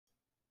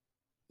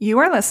You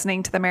are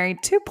listening to the Married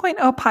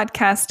 2.0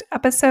 podcast,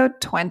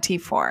 episode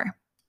 24.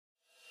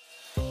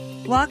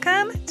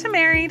 Welcome to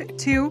Married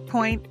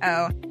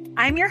 2.0.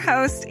 I'm your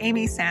host,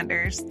 Amy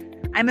Sanders.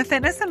 I'm a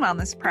fitness and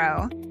wellness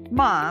pro,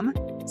 mom,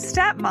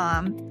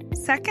 stepmom,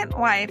 second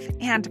wife,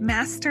 and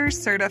master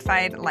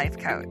certified life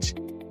coach.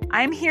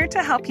 I'm here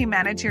to help you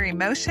manage your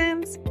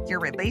emotions, your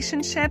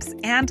relationships,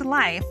 and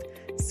life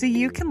so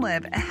you can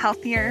live a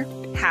healthier,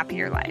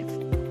 happier life.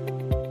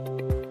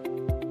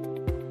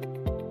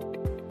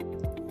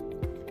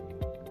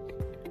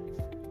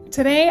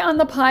 Today on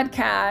the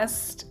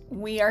podcast,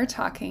 we are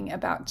talking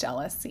about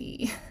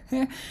jealousy.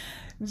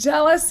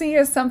 Jealousy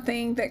is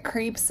something that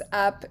creeps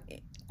up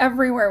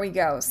everywhere we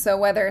go. So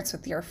whether it's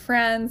with your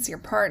friends, your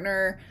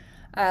partner,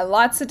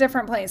 lots of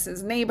different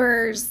places,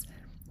 neighbors,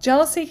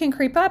 jealousy can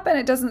creep up and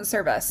it doesn't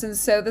serve us. And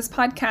so this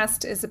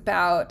podcast is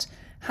about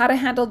how to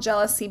handle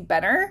jealousy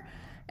better.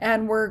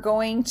 And we're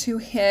going to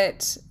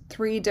hit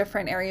 3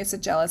 different areas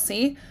of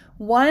jealousy.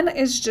 One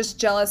is just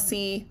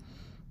jealousy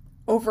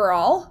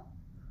overall,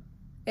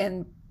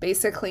 in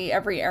basically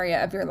every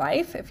area of your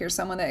life, if you're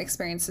someone that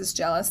experiences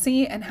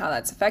jealousy and how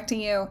that's affecting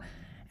you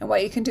and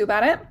what you can do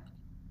about it.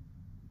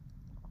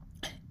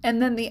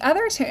 And then the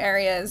other 2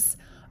 areas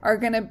are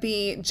going to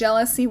be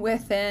jealousy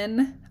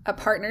within a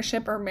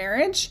partnership or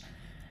marriage,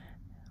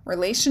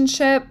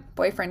 relationship,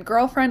 boyfriend,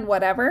 girlfriend,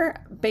 whatever,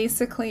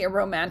 basically a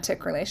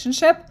romantic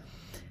relationship.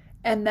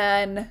 And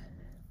then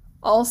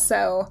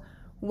also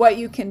what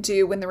you can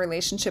do when the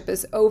relationship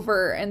is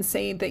over and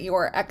say that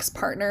your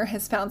ex-partner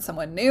has found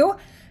someone new,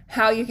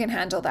 how you can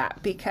handle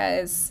that,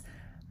 because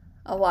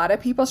a lot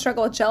of people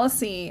struggle with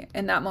jealousy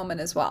in that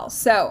moment as well.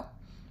 So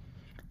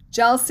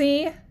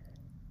jealousy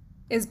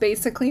is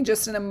basically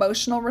just an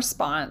emotional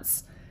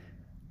response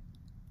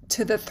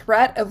to the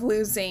threat of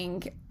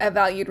losing a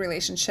valued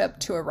relationship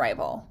to a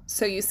rival.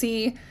 So you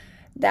see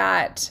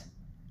that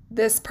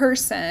this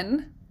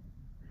person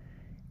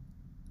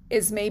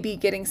is maybe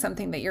getting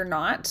something that you're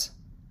not,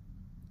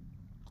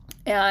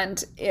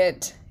 and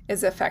it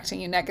is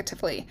affecting you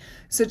negatively.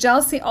 So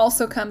jealousy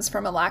also comes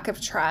from a lack of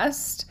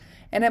trust,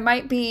 and it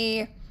might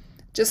be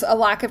just a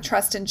lack of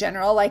trust in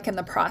general, like in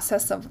the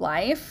process of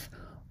life,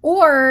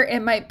 or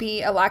it might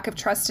be a lack of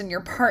trust in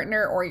your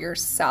partner or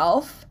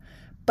yourself.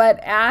 But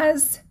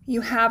as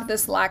you have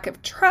this lack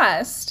of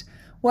trust,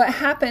 what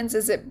happens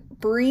is it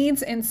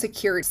breeds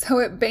insecurity. So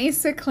it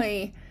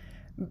basically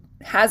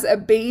has a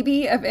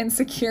baby of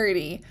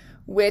insecurity,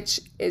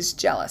 which is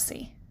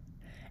jealousy.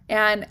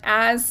 And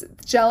as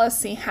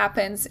jealousy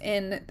happens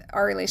in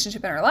our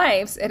relationship in our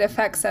lives, it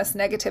affects us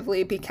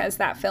negatively because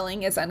that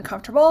feeling is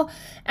uncomfortable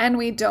and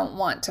we don't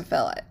want to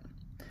feel it.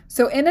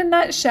 So in a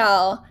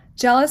nutshell,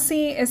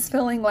 jealousy is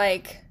feeling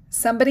like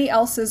somebody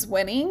else is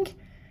winning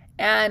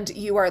and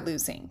you are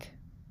losing.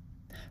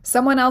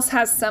 Someone else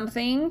has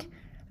something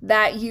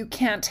that you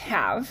can't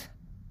have.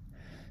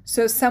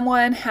 So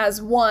someone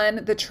has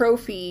won the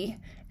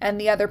trophy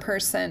and the other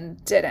person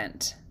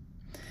didn't.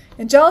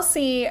 And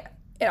jealousy,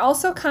 it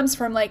also comes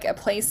from like a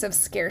place of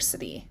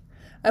scarcity,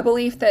 a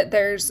belief that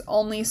there's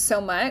only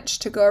so much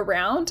to go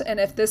around, and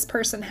if this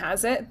person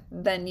has it,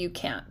 then you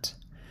can't.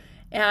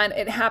 And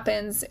it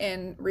happens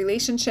in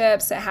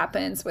relationships, it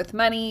happens with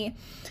money,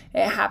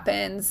 it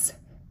happens,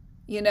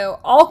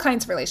 all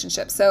kinds of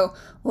relationships. So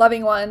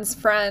loving ones,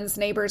 friends,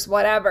 neighbors,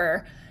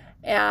 whatever.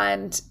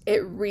 And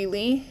it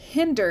really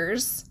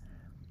hinders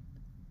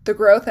the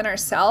growth in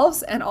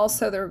ourselves and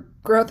also the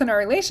growth in our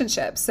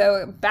relationships. So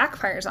it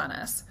backfires on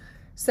us.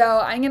 So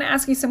I'm going to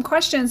ask you some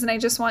questions, and I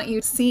just want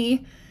you to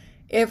see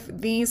if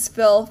these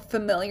feel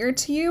familiar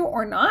to you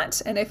or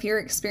not, and if you're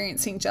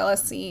experiencing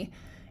jealousy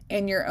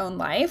in your own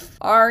life.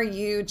 Are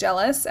you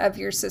jealous of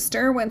your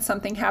sister when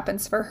something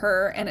happens for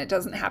her and it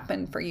doesn't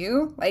happen for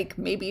you? Like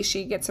maybe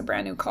she gets a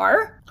brand new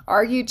car.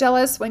 Are you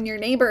jealous when your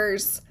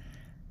neighbors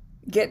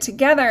get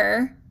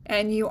together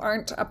and you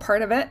aren't a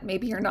part of it?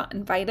 Maybe you're not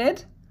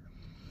invited.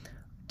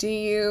 Do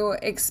you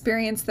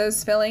experience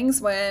those feelings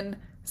when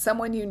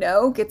someone you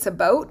know gets a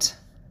boat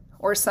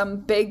or some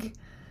big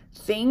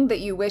thing that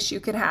you wish you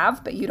could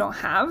have but you don't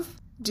have?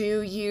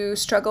 Do you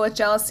struggle with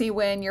jealousy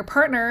when your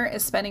partner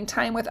is spending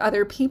time with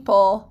other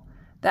people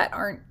that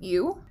aren't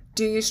you?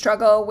 Do you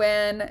struggle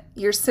when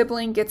your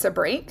sibling gets a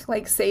break?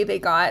 Like say they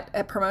got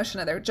a promotion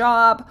of their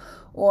job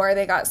or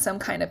they got some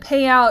kind of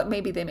payout,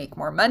 maybe they make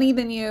more money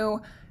than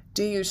you.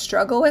 Do you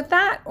struggle with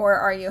that, or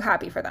are you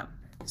happy for them?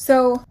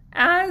 So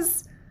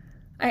as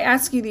I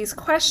ask you these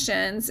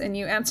questions and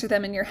you answer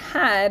them in your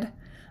head,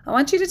 I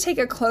want you to take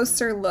a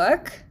closer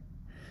look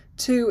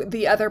to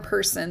the other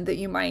person that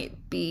you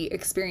might be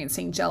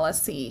experiencing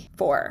jealousy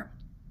for,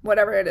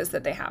 whatever it is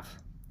that they have.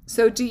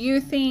 So do you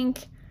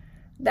think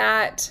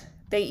that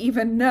they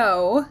even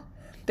know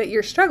that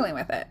you're struggling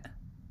with it?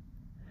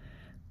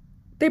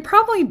 They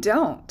probably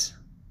don't,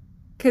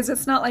 because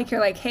it's not like you're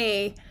like,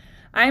 hey,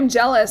 I'm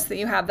jealous that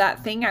you have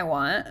that thing I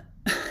want,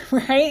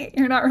 right?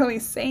 You're not really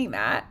saying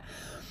that.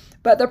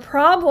 But the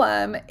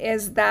problem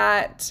is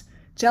that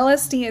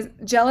jealousy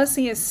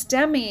is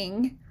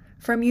stemming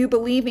from you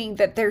believing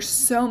that they're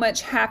so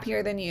much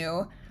happier than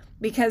you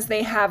because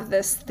they have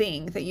this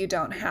thing that you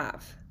don't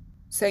have.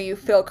 So you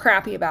feel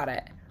crappy about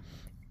it.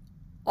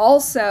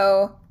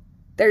 Also,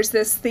 there's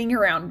this thing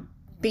around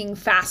being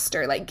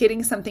faster, like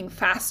getting something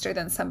faster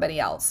than somebody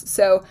else.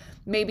 So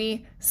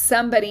maybe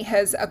somebody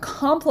has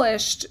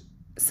accomplished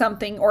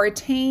something or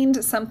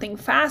attained something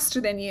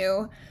faster than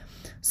you.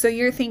 So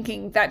you're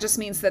thinking that just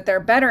means that they're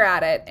better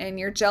at it, and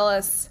you're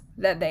jealous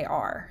that they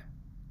are.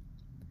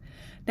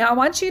 Now, I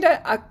want you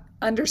to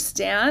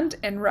understand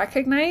and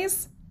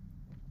recognize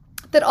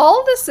that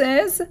all this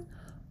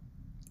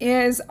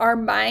is our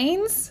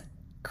minds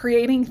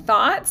creating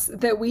thoughts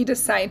that we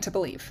decide to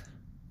believe.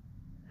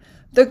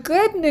 The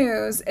good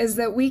news is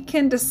that we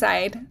can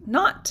decide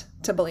not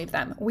to believe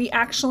them. We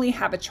actually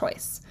have a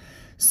choice.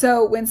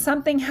 So when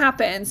something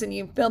happens and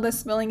you feel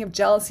this feeling of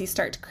jealousy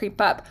start to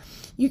creep up,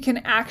 you can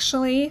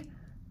actually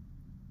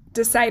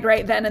decide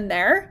right then and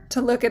there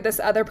to look at this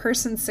other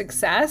person's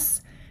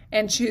success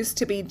and choose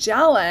to be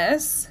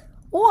jealous,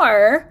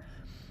 or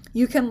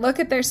you can look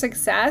at their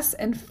success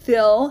and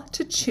feel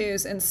to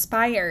choose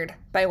inspired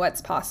by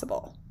what's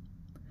possible.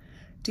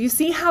 Do you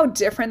see how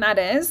different that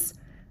is?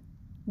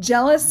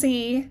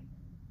 Jealousy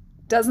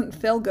doesn't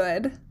feel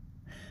good,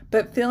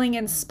 but feeling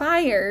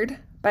inspired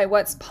by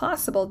what's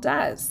possible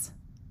does.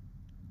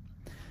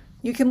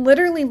 You can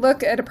literally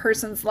look at a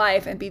person's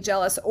life and be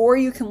jealous, or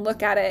you can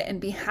look at it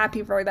and be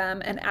happy for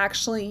them and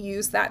actually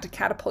use that to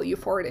catapult you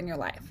forward in your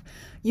life.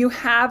 You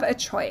have a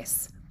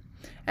choice.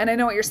 And I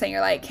know what you're saying.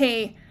 You're like,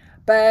 hey,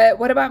 but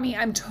what about me?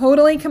 I'm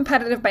totally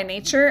competitive by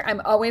nature.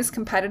 I'm always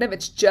competitive.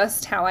 It's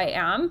just how I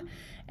am.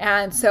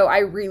 And so I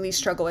really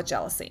struggle with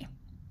jealousy.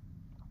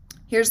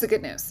 Here's the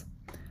good news.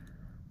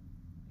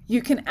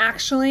 You can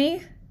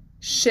actually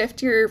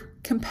shift your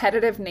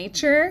competitive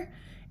nature.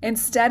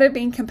 Instead of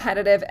being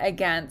competitive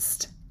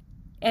against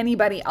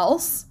anybody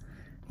else,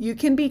 you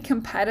can be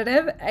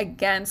competitive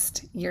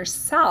against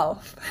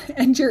yourself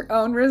and your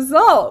own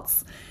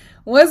results.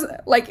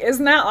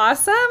 Isn't that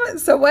awesome?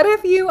 So what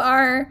if you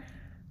are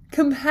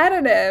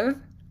competitive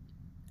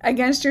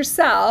against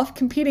yourself,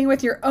 competing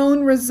with your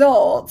own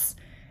results,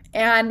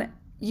 and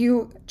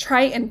you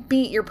try and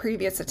beat your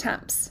previous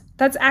attempts?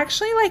 That's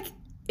actually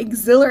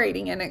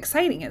exhilarating and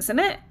exciting, isn't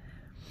it?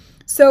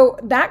 So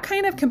that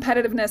kind of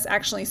competitiveness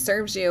actually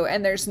serves you,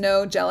 and there's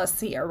no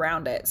jealousy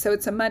around it. So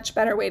it's a much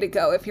better way to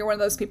go. If you're one of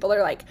those people that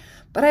are like,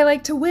 but I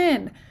like to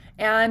win,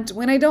 and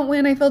when I don't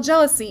win, I feel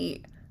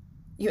jealousy.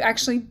 You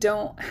actually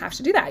don't have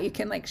to do that. You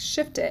can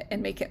shift it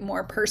and make it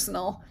more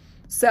personal.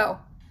 So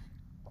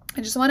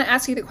I just want to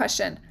ask you the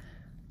question,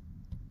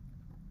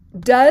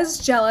 does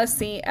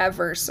jealousy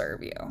ever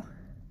serve you?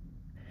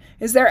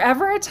 Is there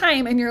ever a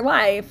time in your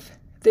life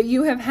that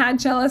you have had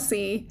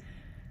jealousy?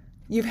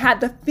 You've had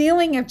the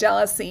feeling of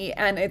jealousy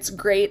and it's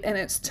great and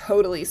it's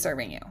totally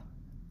serving you.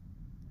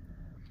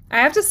 I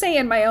have to say,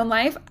 in my own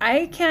life,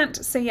 I can't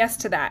say yes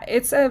to that.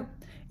 It's a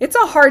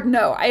hard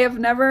no. I have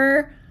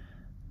never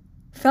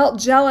felt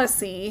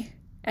jealousy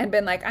and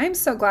been like, I'm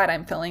so glad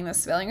I'm feeling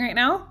this feeling right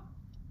now.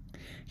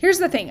 Here's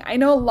the thing. I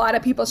know a lot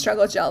of people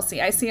struggle with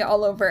jealousy. I see it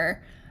all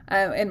over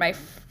in my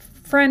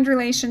friend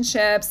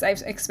relationships.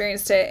 I've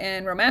experienced it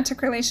in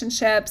romantic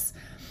relationships.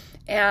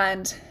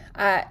 And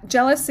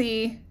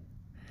jealousy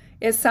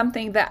is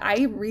something that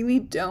I really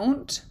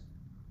don't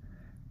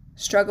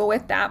struggle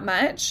with that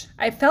much.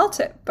 I felt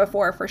it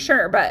before for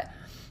sure, but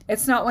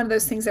it's not one of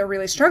those things I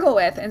really struggle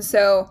with. And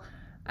so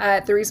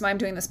the reason why I'm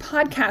doing this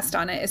podcast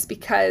on it is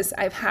because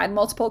I've had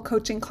multiple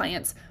coaching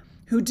clients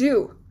who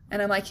do.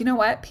 And I'm like, you know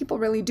what? People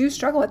really do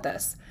struggle with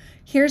this.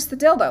 Here's the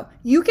deal though.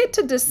 You get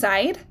to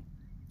decide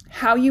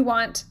how you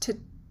want to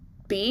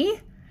be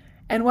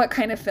and what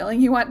kind of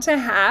feeling you want to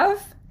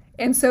have.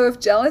 And so if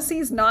jealousy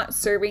is not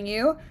serving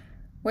you,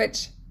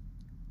 which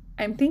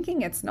I'm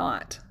thinking it's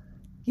not,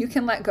 you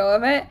can let go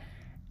of it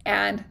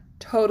and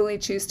totally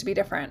choose to be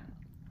different.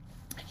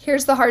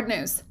 Here's the hard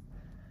news.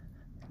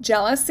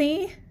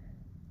 Jealousy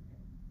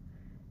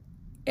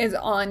is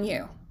on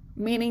you,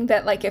 meaning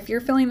that if you're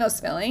feeling those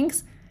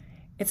feelings,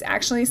 it's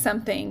actually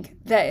something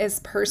that is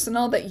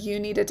personal that you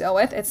need to deal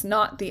with. It's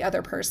not the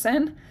other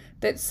person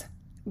that's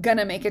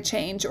gonna make a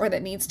change or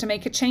that needs to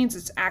make a change.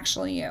 It's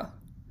actually you.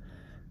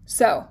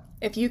 So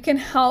if you can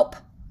help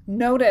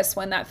notice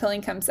when that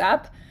feeling comes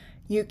up,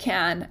 you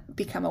can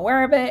become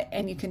aware of it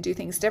and you can do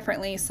things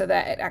differently so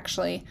that it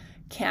actually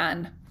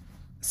can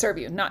serve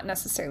you. Not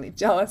necessarily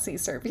jealousy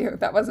serve you.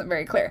 That wasn't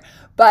very clear,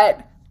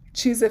 but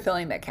choose a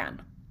feeling that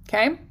can.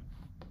 Okay?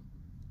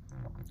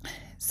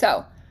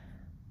 So,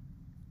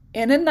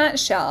 in a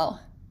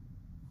nutshell,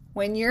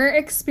 when you're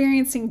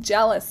experiencing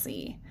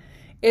jealousy,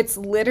 it's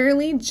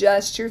literally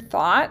just your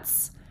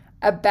thoughts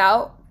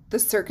about the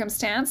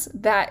circumstance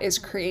that is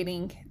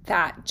creating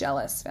that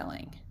jealous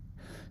feeling.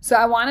 So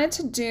I wanted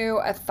to do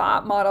a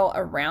thought model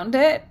around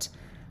it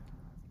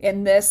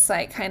in this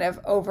kind of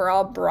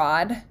overall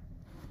broad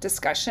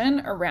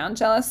discussion around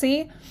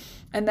jealousy.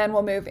 And then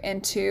we'll move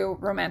into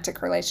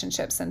romantic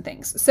relationships and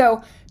things.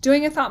 So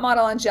doing a thought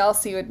model on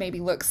jealousy would maybe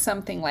look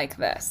something like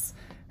this.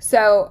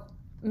 So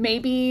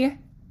maybe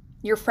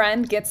your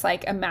friend gets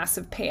like a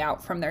massive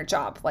payout from their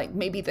job. Like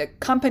maybe the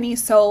company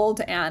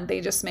sold and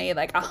they just made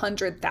like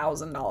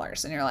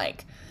 $100,000. And you're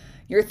like,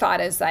 your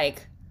thought is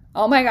like,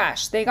 oh my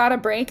gosh, they got a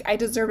break. I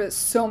deserve it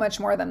so much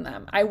more than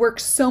them. I work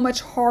so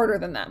much harder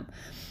than them.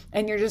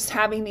 And you're just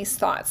having these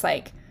thoughts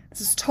like,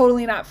 this is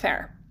totally not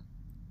fair.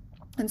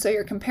 And so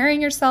you're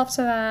comparing yourself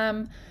to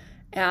them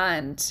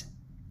and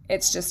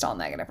it's just all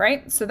negative,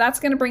 right? So that's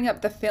going to bring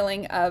up the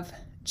feeling of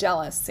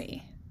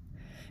jealousy.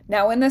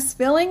 Now, when this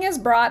feeling is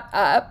brought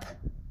up,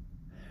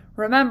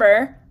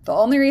 remember, the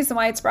only reason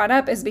why it's brought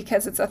up is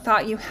because it's a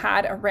thought you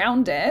had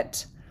around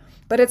it,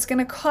 but it's going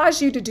to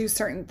cause you to do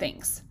certain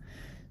things.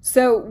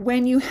 So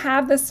when you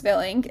have this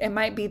feeling, it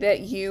might be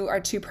that you are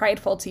too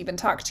prideful to even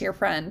talk to your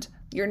friend.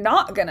 You're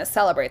not going to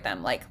celebrate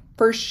them. Like,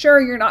 for sure,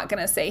 you're not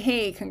going to say,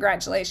 hey,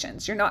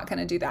 congratulations. You're not going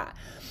to do that.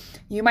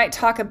 You might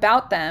talk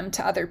about them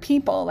to other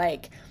people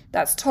like,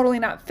 that's totally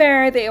not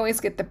fair. They always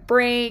get the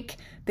break.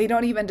 They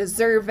don't even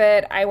deserve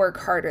it. I work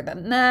harder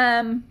than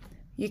them.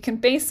 You can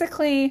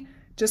basically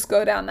just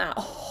go down that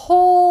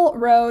whole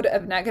road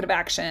of negative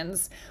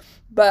actions,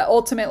 but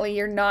ultimately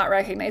you're not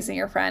recognizing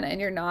your friend and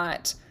you're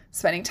not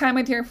spending time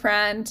with your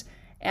friend,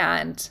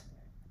 and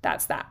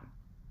that's that.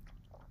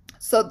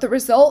 So the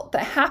result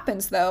that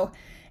happens though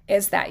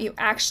is that you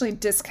actually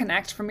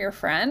disconnect from your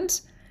friend.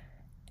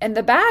 And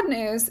the bad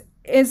news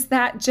is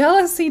that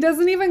jealousy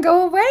doesn't even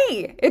go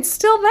away. It's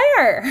still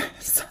there.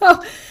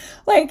 So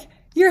like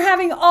you're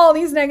having all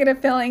these negative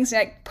feelings,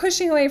 you're like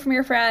pushing away from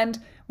your friend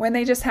when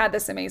they just had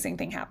this amazing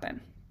thing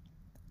happen.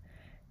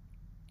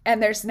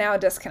 And there's now a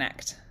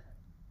disconnect.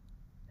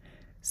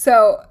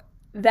 So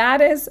that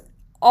is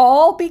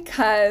all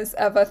because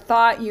of a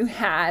thought you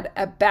had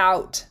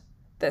about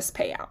this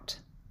payout.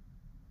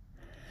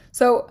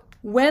 So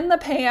when the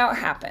payout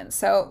happens,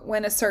 so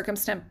when a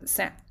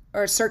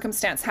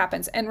circumstance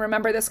happens, and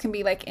remember this can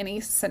be like any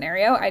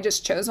scenario, I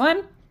just chose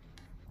one.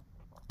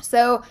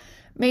 So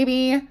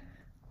maybe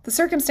the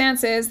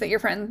circumstance is that your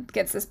friend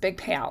gets this big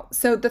payout.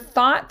 So the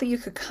thought that you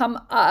could come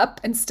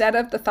up instead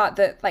of the thought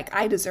that like,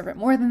 I deserve it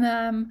more than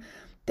them,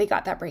 they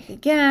got that break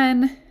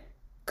again,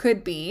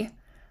 could be,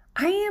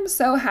 I am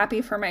so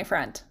happy for my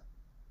friend.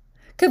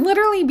 Could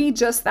literally be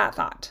just that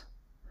thought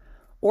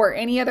or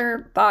any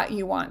other thought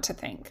you want to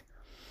think.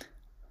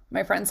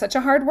 My friend's such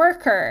a hard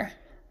worker.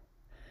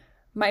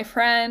 My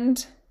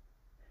friend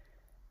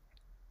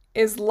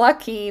is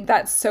lucky.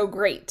 That's so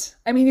great.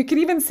 I mean, you could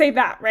even say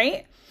that,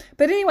 right?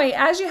 But anyway,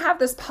 as you have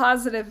this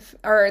positive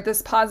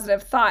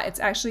thought, it's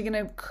actually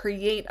going to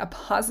create a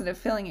positive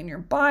feeling in your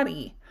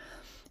body.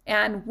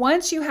 And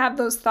once you have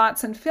those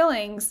thoughts and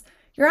feelings,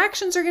 your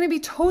actions are going to be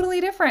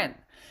totally different.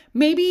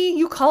 Maybe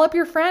you call up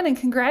your friend and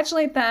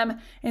congratulate them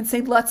and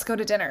say, let's go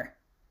to dinner.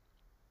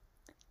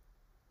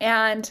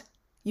 And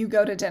you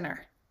go to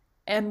dinner.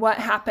 And what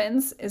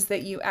happens is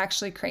that you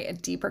actually create a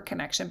deeper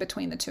connection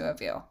between the two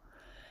of you.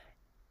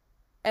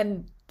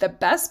 And the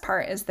best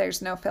part is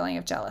there's no feeling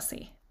of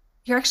jealousy.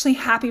 You're actually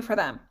happy for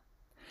them.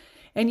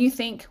 And you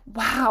think,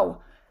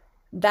 wow,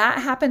 that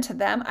happened to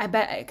them. I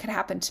bet it could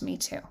happen to me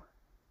too.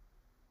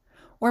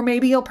 Or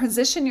maybe you'll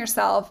position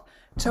yourself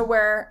to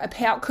where a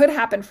payout could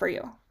happen for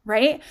you,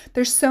 right?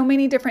 There's so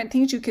many different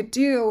things you could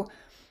do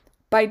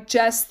by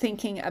just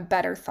thinking a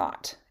better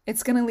thought.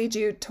 It's going to lead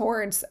you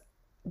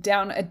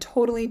down a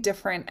totally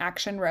different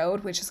action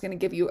road, which is going to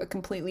give you a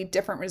completely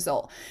different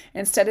result.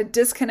 Instead of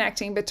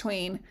disconnecting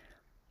between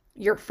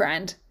your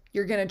friend,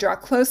 you're going to draw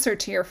closer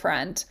to your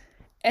friend.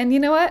 And you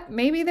know what?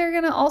 Maybe they're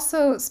going to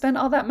also spend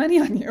all that money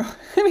on you.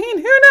 I mean,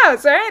 who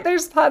knows, right?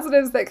 There's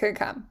positives that could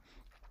come.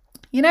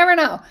 You never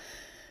know.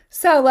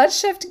 So let's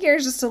shift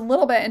gears just a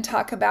little bit and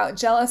talk about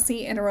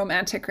jealousy in a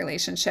romantic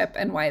relationship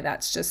and why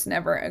that's just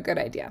never a good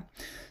idea.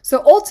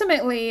 So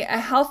ultimately, a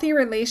healthy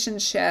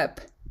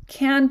relationship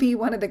can be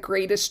one of the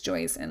greatest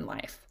joys in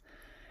life.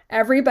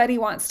 Everybody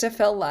wants to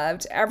feel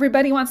loved.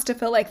 Everybody wants to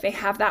feel like they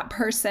have that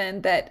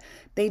person that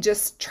they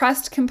just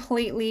trust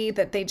completely,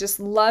 that they just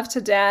love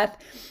to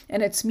death,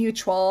 and it's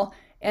mutual.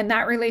 And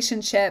that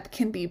relationship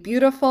can be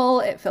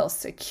beautiful. It feels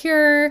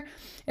secure.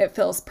 It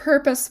feels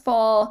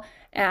purposeful.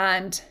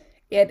 And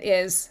it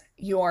is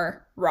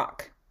your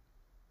rock.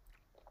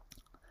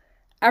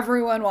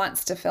 Everyone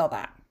wants to feel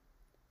that.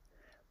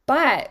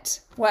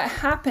 But what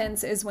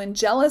happens is when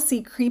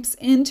jealousy creeps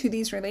into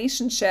these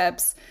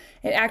relationships,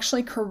 it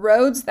actually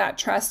corrodes that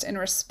trust and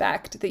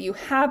respect that you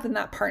have in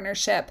that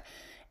partnership.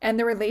 And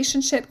the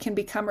relationship can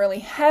become really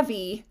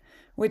heavy,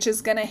 which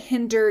is going to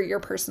hinder your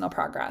personal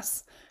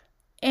progress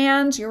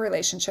and your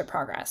relationship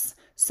progress.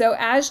 So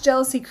as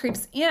jealousy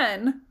creeps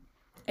in,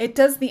 it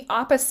does the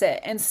opposite.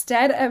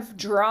 Instead of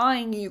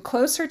drawing you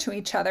closer to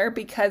each other,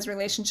 because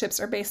relationships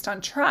are based on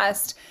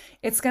trust,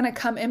 it's going to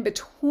come in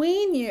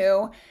between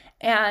you,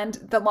 and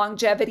the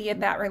longevity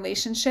of that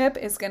relationship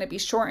is going to be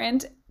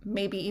shortened,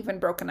 maybe even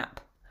broken up.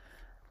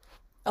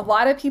 A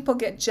lot of people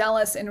get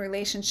jealous in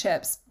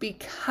relationships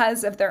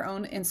because of their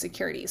own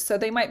insecurities. So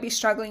they might be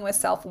struggling with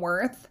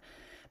self-worth.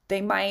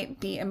 They might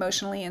be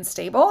emotionally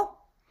unstable.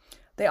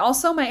 They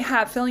also might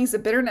have feelings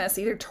of bitterness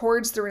either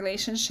towards the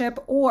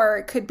relationship, or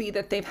it could be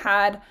that they've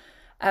had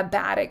a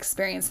bad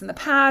experience in the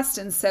past.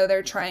 And so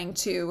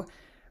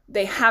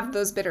they have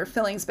those bitter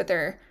feelings, but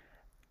they're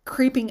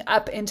creeping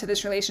up into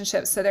this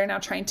relationship. So they're now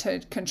trying to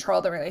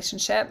control the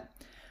relationship.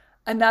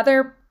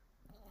 Another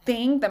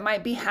thing that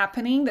might be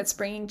happening that's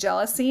bringing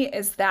jealousy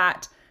is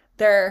that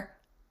they're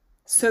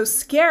so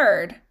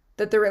scared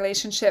that the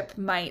relationship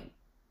might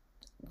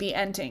be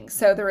ending.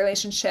 So the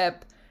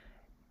relationship,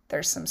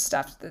 there's some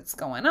stuff that's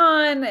going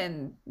on,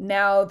 and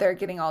now they're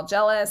getting all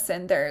jealous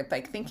and they're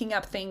like thinking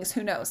up things,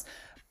 who knows.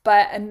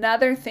 But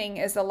another thing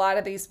is a lot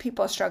of these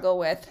people struggle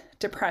with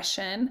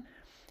depression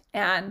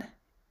and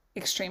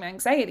extreme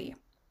anxiety.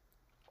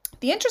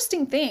 The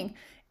interesting thing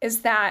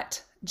is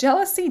that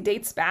jealousy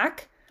dates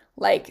back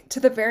like to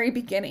the very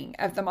beginning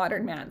of the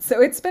modern man.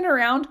 So it's been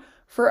around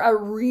for a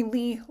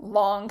really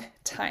long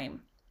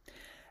time.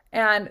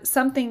 And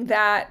something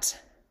that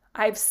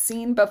I've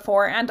seen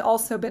before and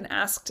also been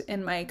asked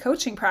in my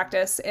coaching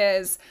practice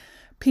is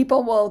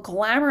people will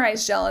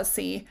glamorize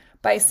jealousy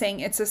by saying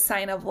it's a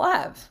sign of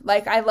love.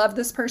 Like, I love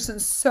this person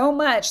so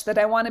much that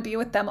I want to be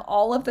with them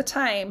all of the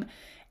time.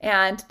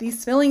 And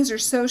these feelings are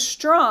so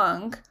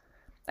strong,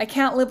 I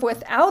can't live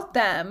without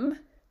them.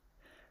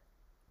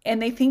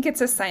 And they think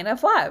it's a sign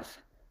of love.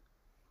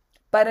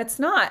 But it's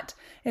not.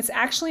 It's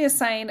actually a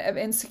sign of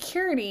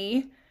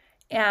insecurity,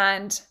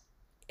 and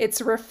it's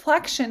a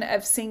reflection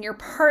of seeing your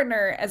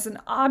partner as an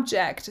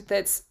object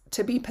that's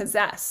to be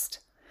possessed.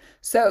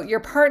 So your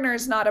partner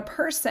is not a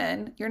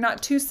person. You're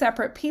not two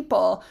separate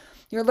people.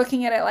 You're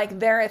looking at it like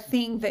they're a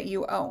thing that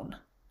you own.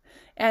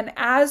 And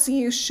as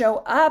you show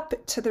up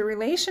to the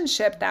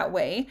relationship that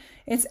way,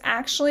 it's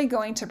actually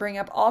going to bring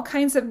up all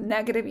kinds of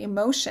negative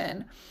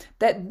emotion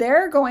that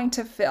they're going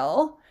to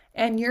feel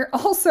and you're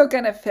also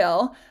going to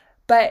feel,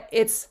 but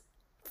it's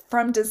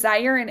from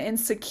desire and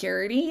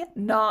insecurity,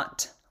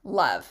 not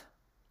love.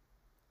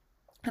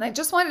 And I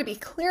just wanted to be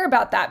clear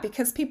about that,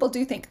 because people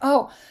do think,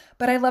 oh,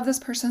 but I love this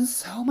person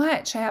so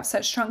much. I have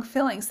such strong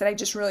feelings that I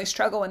just really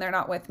struggle when they're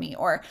not with me,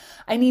 or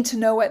I need to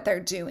know what they're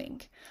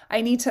doing.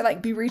 I need to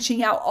be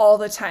reaching out all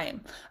the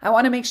time. I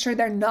want to make sure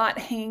they're not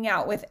hanging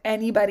out with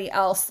anybody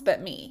else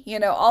but me.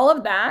 All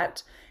of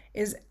that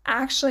is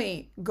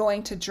actually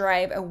going to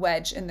drive a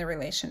wedge in the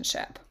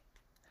relationship.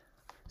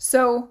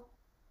 So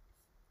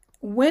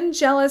when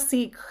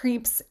jealousy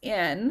creeps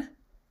in,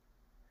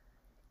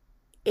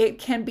 it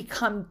can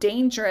become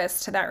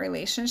dangerous to that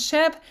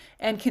relationship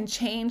and can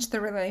change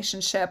the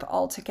relationship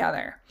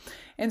altogether.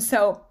 And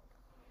so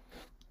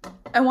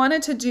I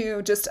wanted to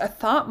do just a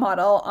thought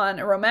model on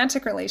a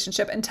romantic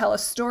relationship and tell a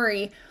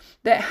story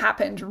that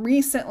happened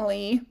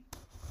recently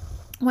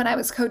when I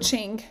was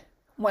coaching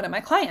one of my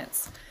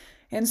clients.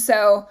 And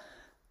so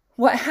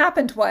what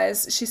happened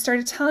was she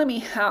started telling me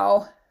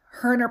how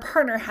her and her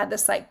partner had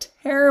this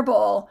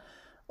terrible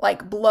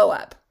blow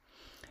up.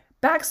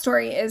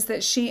 Backstory is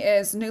that she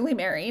is newly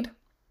married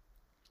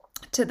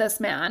to this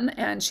man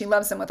and she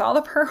loves him with all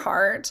of her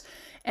heart.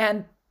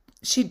 And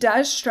she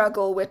does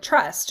struggle with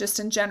trust just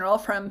in general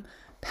from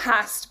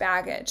past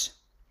baggage.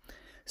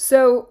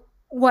 So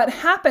what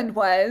happened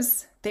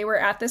was they were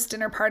at this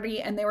dinner party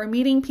and they were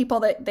meeting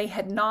people that they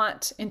had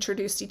not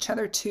introduced each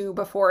other to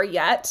before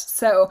yet.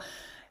 So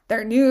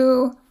they're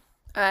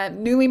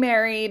newly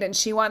married, and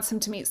she wants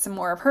him to meet some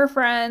more of her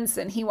friends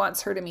and he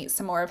wants her to meet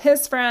some more of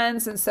his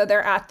friends. And so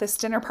they're at this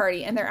dinner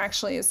party, and there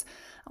actually is,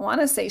 I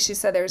want to say she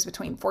said there's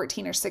between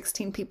 14 or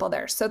 16 people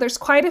there. So there's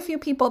quite a few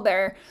people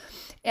there.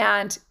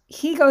 And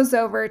he goes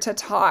over to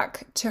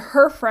talk to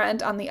her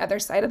friend on the other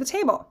side of the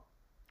table.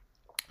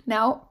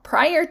 Now,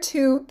 prior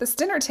to this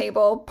dinner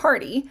table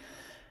party,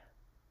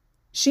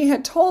 she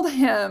had told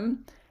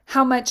him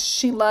how much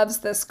she loves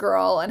this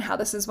girl and how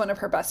this is one of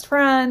her best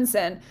friends,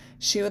 and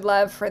she would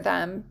love for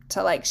them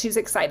to she's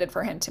excited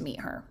for him to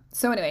meet her.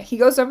 So anyway, he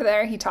goes over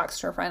there, he talks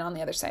to her friend on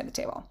the other side of the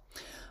table.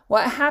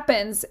 What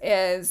happens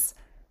is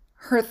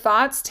her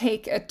thoughts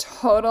take a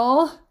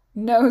total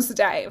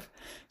nosedive.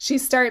 She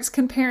starts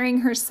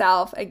comparing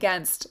herself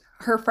against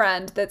her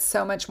friend that's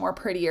so much more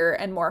prettier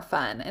and more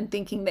fun, and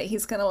thinking that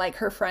he's going to like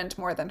her friend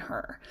more than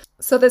her.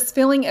 So this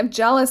feeling of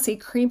jealousy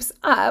creeps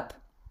up,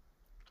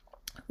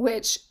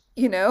 which,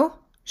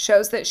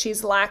 shows that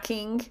she's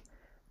lacking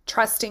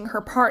trusting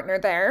her partner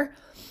there.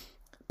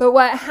 But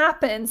what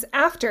happens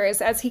after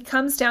is, as he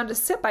comes down to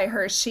sit by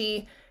her,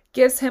 she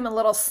gives him a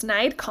little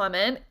snide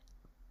comment,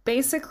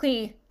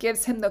 basically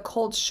gives him the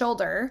cold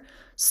shoulder,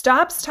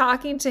 stops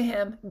talking to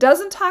him,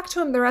 doesn't talk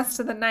to him the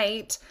rest of the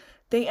night.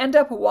 They end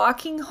up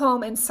walking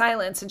home in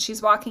silence, and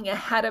she's walking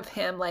ahead of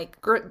him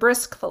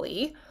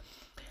briskly.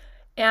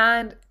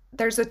 And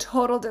there's a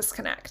total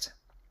disconnect.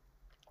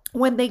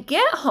 When they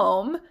get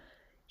home,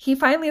 he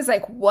finally is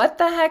like, what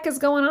the heck is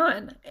going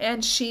on?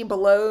 And she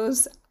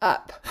blows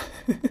up.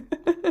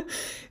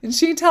 And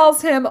she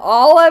tells him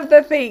all of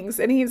the things.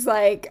 And he's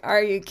like,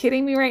 are you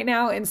kidding me right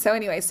now? And so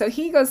anyway, so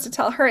he goes to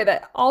tell her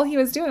that all he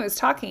was doing was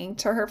talking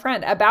to her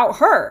friend about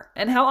her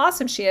and how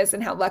awesome she is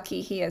and how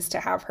lucky he is to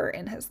have her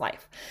in his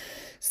life.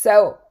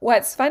 So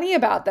what's funny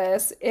about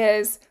this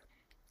is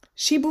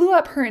she blew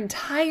up her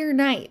entire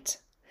night.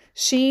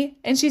 She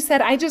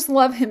said, I just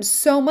love him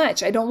so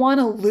much. I don't want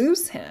to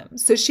lose him.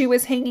 So she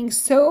was hanging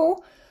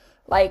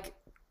on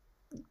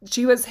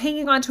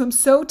to him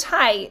so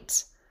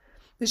tight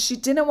that she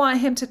didn't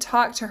want him to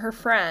talk to her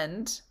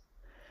friend.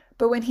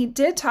 But when he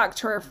did talk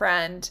to her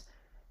friend,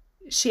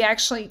 she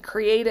actually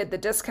created the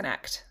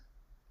disconnect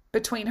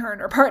between her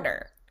and her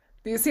partner.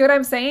 Do you see what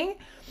I'm saying?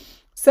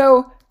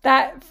 So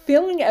that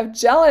feeling of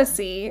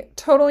jealousy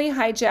totally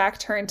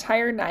hijacked her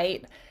entire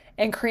night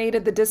and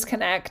created the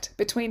disconnect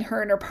between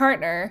her and her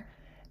partner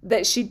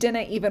that she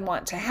didn't even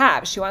want to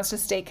have. She wants to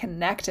stay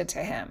connected to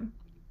him.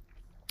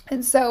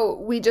 And so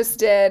we just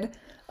did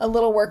a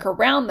little work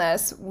around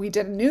this. We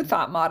did a new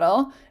thought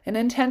model, an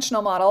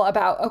intentional model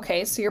about,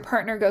 okay, so your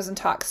partner goes and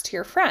talks to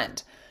your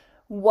friend.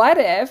 What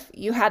if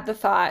you had the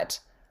thought,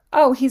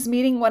 oh, he's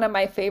meeting one of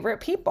my favorite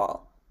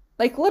people?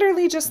 Like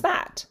literally just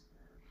that.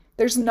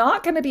 There's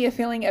not going to be a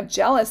feeling of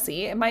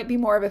jealousy. It might be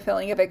more of a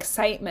feeling of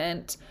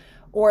excitement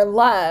or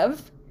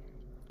love.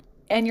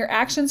 And your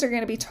actions are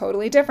going to be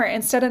totally different.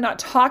 Instead of not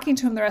talking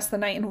to him the rest of the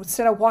night and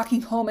instead of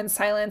walking home in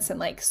silence and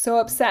like so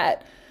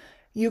upset,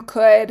 you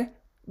could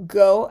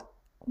go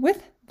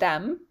with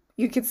them.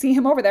 You could see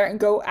him over there and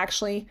go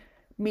actually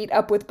meet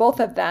up with both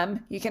of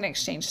them. You can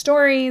exchange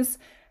stories,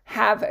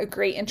 have a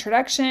great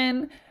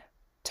introduction,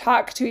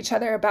 talk to each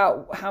other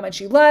about how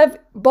much you love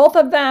both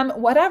of them,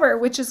 whatever,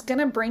 which is going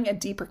to bring a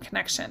deeper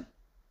connection.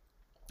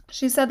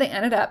 She said they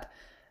ended up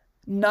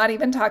not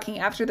even talking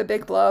after the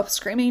big blow up,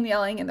 screaming and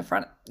yelling in the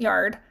front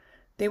yard.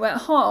 They went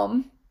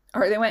home,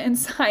 or they went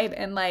inside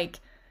and like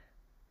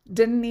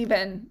didn't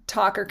even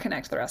talk or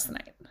connect the rest of the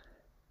night.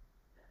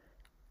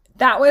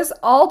 That was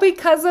all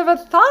because of a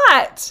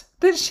thought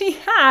that she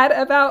had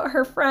about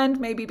her friend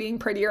maybe being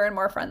prettier and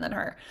more fun than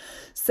her.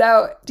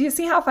 So do you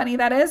see how funny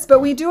that is? But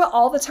we do it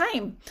all the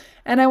time.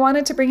 And I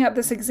wanted to bring up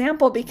this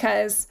example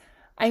because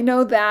I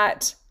know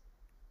that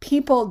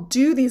people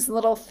do these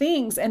little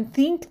things and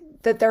think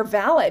that they're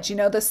valid. You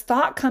know, this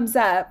thought comes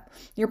up,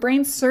 your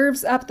brain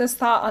serves up this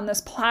thought on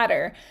this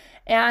platter,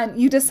 and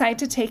you decide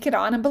to take it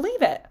on and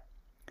believe it.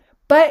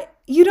 But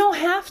you don't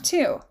have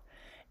to.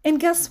 And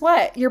guess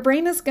what? Your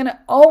brain is going to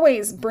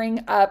always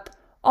bring up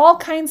all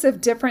kinds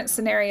of different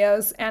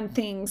scenarios and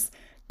things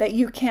that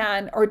you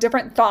can, or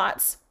different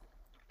thoughts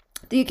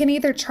that you can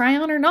either try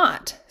on or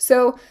not.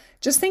 So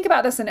just think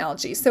about this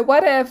analogy. So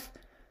what if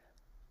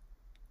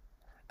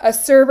a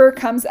server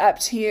comes up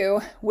to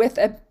you with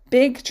a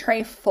big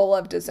tray full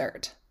of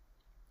dessert,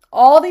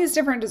 all these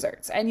different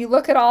desserts, and you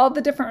look at all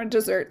the different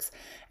desserts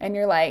and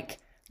you're like,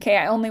 okay,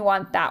 I only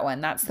want that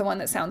one. That's the one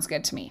that sounds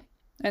good to me.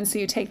 And so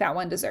you take that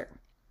one dessert.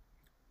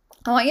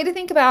 I want you to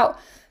think about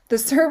the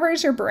server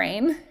is your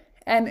brain,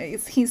 and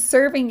he's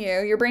serving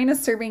you, your brain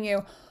is serving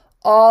you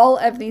all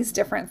of these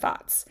different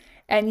thoughts.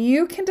 And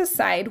you can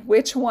decide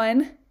which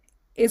one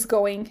is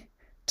going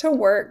to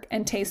work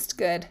and taste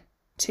good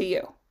to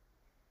you.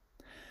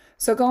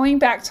 So going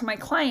back to my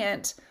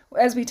client,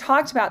 as we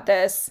talked about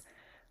this,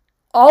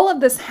 all of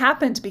this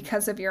happened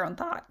because of your own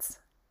thoughts.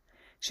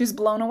 She's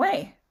blown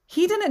away.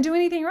 He didn't do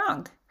anything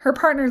wrong. Her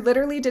partner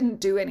literally didn't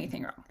do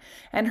anything wrong.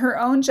 And her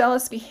own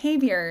jealous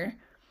behavior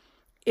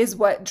is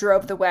what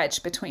drove the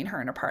wedge between her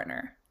and her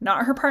partner.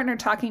 Not her partner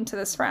talking to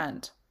this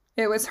friend.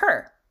 It was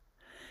her.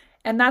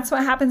 And that's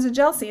what happens in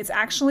jealousy. It's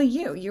actually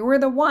you. You are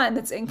the one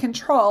that's in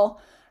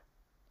control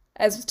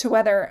as to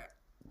whether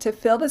to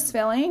feel this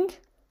feeling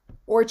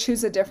or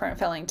choose a different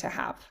feeling to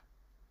have.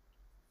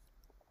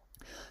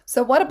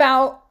 So what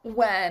about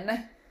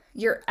when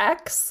your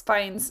ex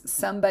finds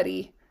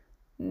somebody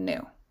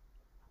new?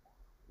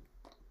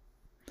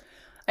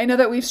 I know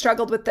that we've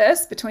struggled with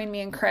this between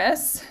me and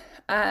Chris.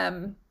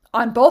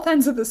 On both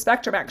ends of the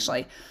spectrum,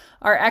 actually.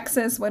 Our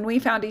exes, when we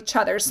found each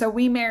other, so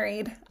we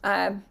married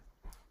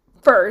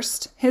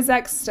first. His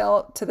ex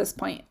still, to this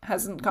point,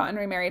 hasn't gotten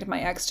remarried.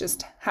 My ex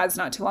just has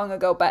not too long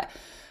ago, but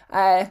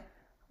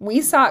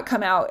we saw it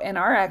come out in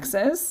our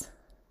exes.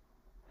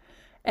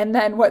 And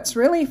then what's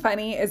really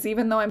funny is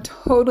even though I'm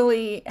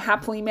totally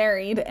happily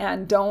married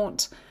and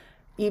don't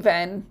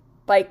even,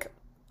 like,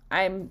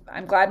 I'm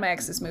glad my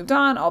ex has moved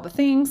on, all the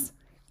things,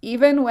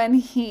 even when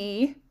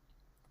he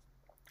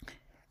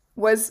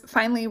was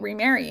finally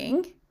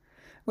remarrying,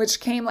 which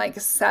came like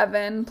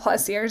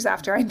 7+ years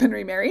after I'd been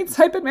remarried.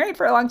 So I'd been married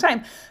for a long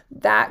time.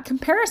 That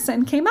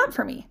comparison came up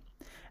for me.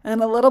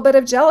 And a little bit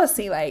of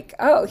jealousy, like,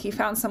 oh, he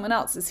found someone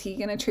else. Is he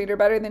going to treat her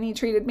better than he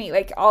treated me?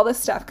 Like all this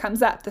stuff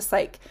comes up, this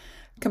like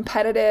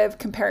competitive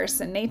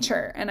comparison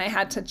nature. And I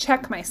had to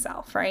check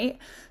myself, right?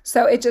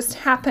 So it just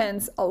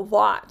happens a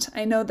lot.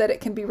 I know that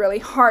it can be really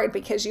hard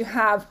because you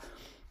have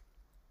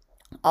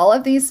all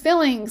of these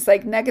feelings,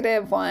 like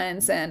negative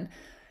ones and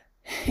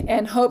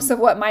hopes of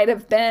what might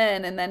have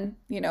been, and then,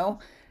 you know,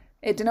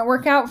 it didn't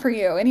work out for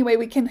you. Anyway,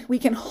 we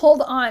can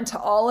hold on to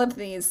all of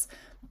these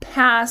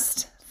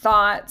past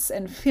thoughts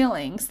and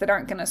feelings that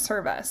aren't going to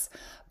serve us.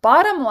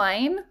 Bottom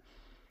line,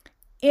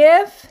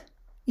 if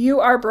you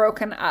are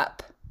broken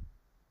up,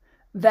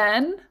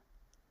 then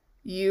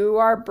you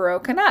are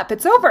broken up.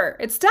 It's over.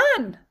 It's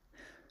done.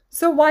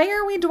 So why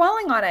are we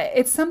dwelling on it?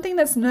 It's something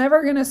that's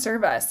never going to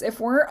serve us. If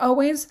we're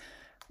always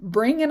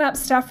bringing up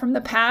stuff from the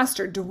past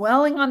or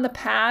dwelling on the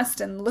past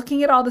and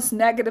looking at all this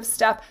negative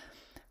stuff,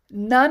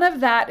 none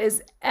of that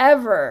is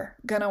ever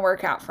going to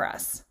work out for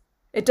us.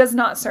 It does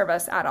not serve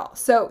us at all.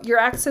 So your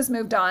ex has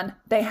moved on.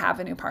 They have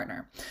a new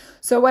partner.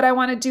 So what I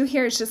want to do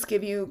here is just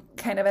give you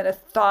kind of a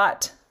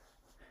thought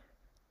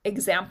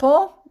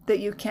example that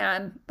you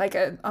can, like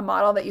a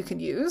model that you can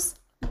use.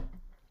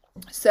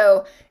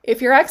 So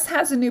if your ex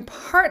has a new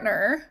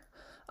partner,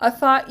 a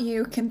thought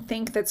you can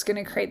think that's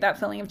going to create that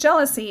feeling of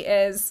jealousy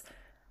is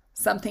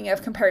something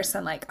of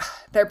comparison, like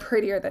they're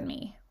prettier than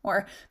me,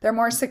 or they're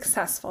more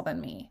successful than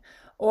me,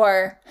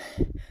 or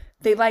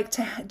they like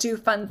to do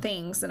fun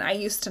things and I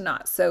used to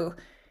not, so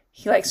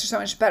he likes her so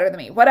much better than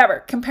me.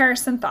 Whatever,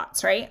 comparison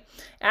thoughts, right?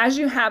 As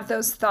you have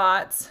those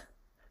thoughts,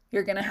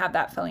 you're going to have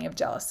that feeling of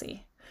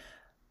jealousy.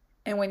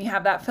 And when you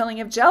have that feeling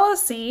of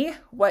jealousy,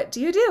 what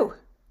do?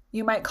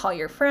 You might call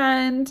your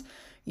friend.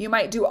 You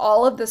might do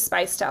all of the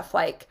spy stuff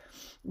like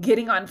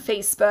getting on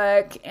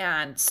Facebook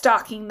and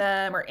stalking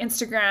them, or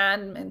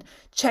Instagram and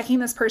checking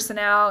this person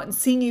out and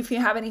seeing if you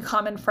have any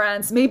common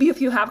friends. Maybe if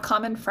you have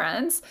common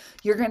friends,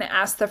 you're going to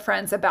ask the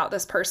friends about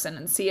this person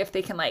and see if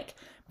they can like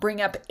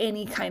bring up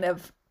any kind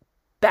of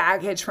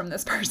baggage from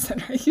this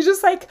person. You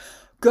just like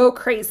go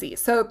crazy.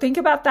 So think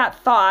about that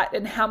thought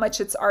and how much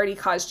it's already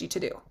caused you to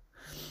do.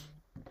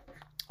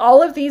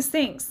 All of these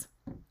things.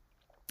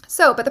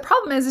 So, but the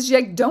problem is you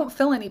like, don't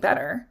feel any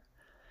better.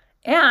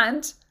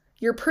 And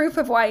your proof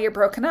of why you're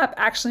broken up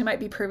actually might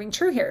be proving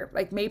true here.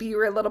 Like maybe you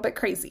were a little bit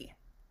crazy.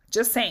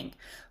 Just saying.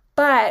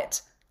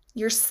 But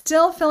you're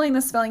still feeling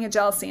this feeling of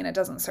jealousy and it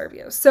doesn't serve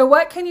you. So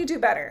what can you do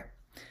better?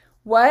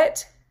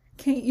 What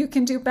you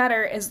can do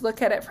better is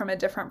look at it from a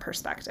different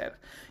perspective.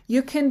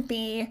 You can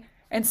be,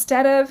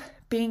 instead of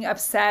being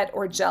upset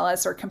or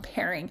jealous or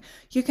comparing,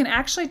 you can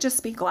actually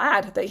just be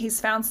glad that he's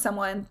found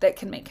someone that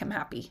can make him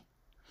happy.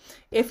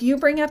 If you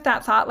bring up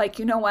that thought, like,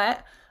 you know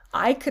what?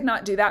 I could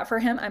not do that for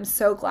him. I'm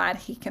so glad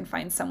he can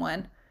find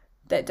someone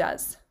that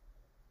does.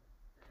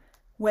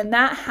 When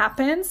that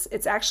happens,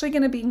 it's actually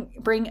going to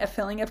bring a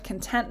feeling of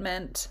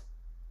contentment.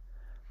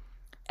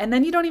 And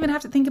then you don't even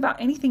have to think about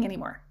anything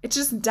anymore. It's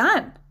just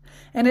done.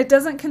 And it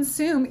doesn't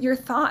consume your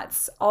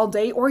thoughts all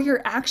day or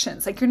your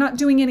actions. Like you're not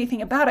doing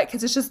anything about it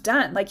because it's just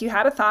done. Like you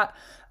had a thought,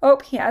 oh,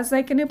 he has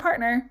like a new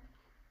partner.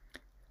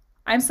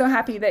 I'm so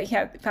happy that he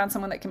found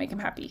someone that can make him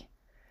happy.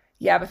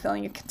 You have a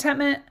feeling of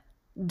contentment,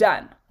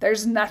 done.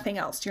 There's nothing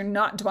else. You're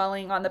not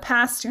dwelling on the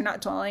past. You're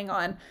not dwelling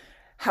on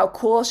how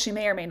cool she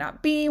may or may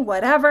not be,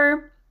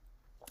 whatever.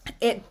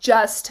 It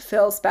just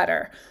feels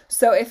better.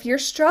 So if you're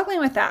struggling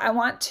with that, I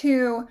want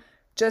to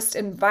just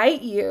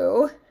invite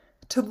you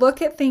to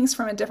look at things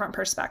from a different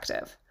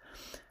perspective.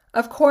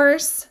 Of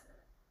course,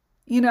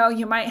 you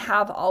might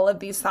have all of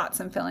these thoughts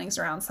and feelings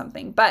around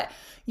something, but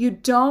you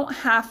don't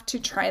have to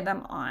try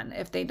them on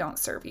if they don't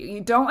serve you.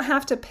 You don't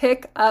have to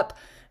pick up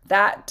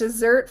that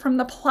dessert from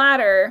the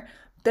platter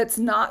that's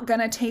not going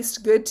to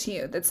taste good to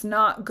you, that's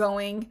not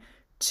going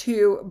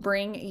to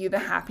bring you the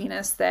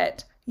happiness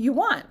that you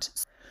want.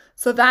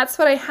 So that's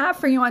what I have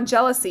for you on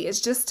jealousy, is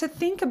just to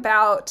think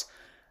about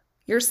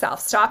yourself.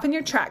 Stop in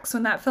your tracks.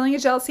 When that feeling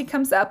of jealousy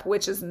comes up,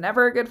 which is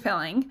never a good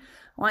feeling,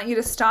 I want you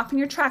to stop in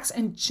your tracks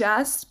and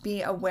just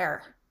be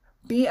aware.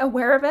 Be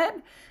aware of it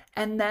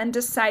and then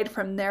decide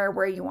from there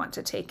where you want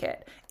to take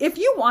it. If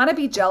you want to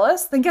be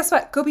jealous, then guess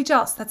what? Go be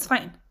jealous. That's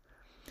fine.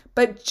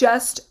 But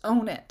just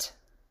own it.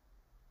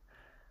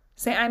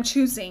 Say, I'm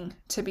choosing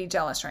to be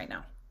jealous right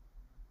now.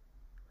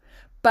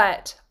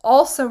 But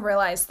also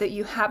realize that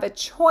you have a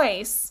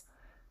choice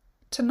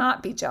to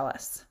not be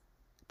jealous.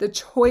 The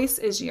choice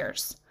is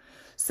yours.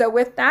 So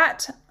with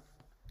that,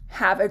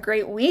 have a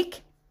great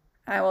week.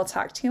 I will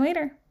talk to you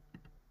later.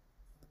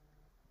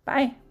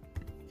 Bye.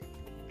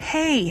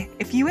 Hey,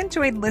 if you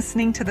enjoyed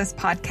listening to this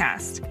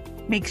podcast,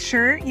 make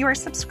sure you are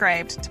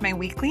subscribed to my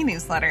weekly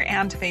newsletter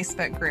and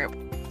Facebook group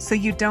so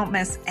you don't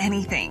miss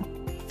anything.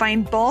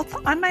 Find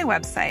both on my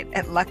website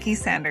at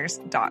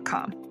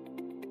luckysanders.com.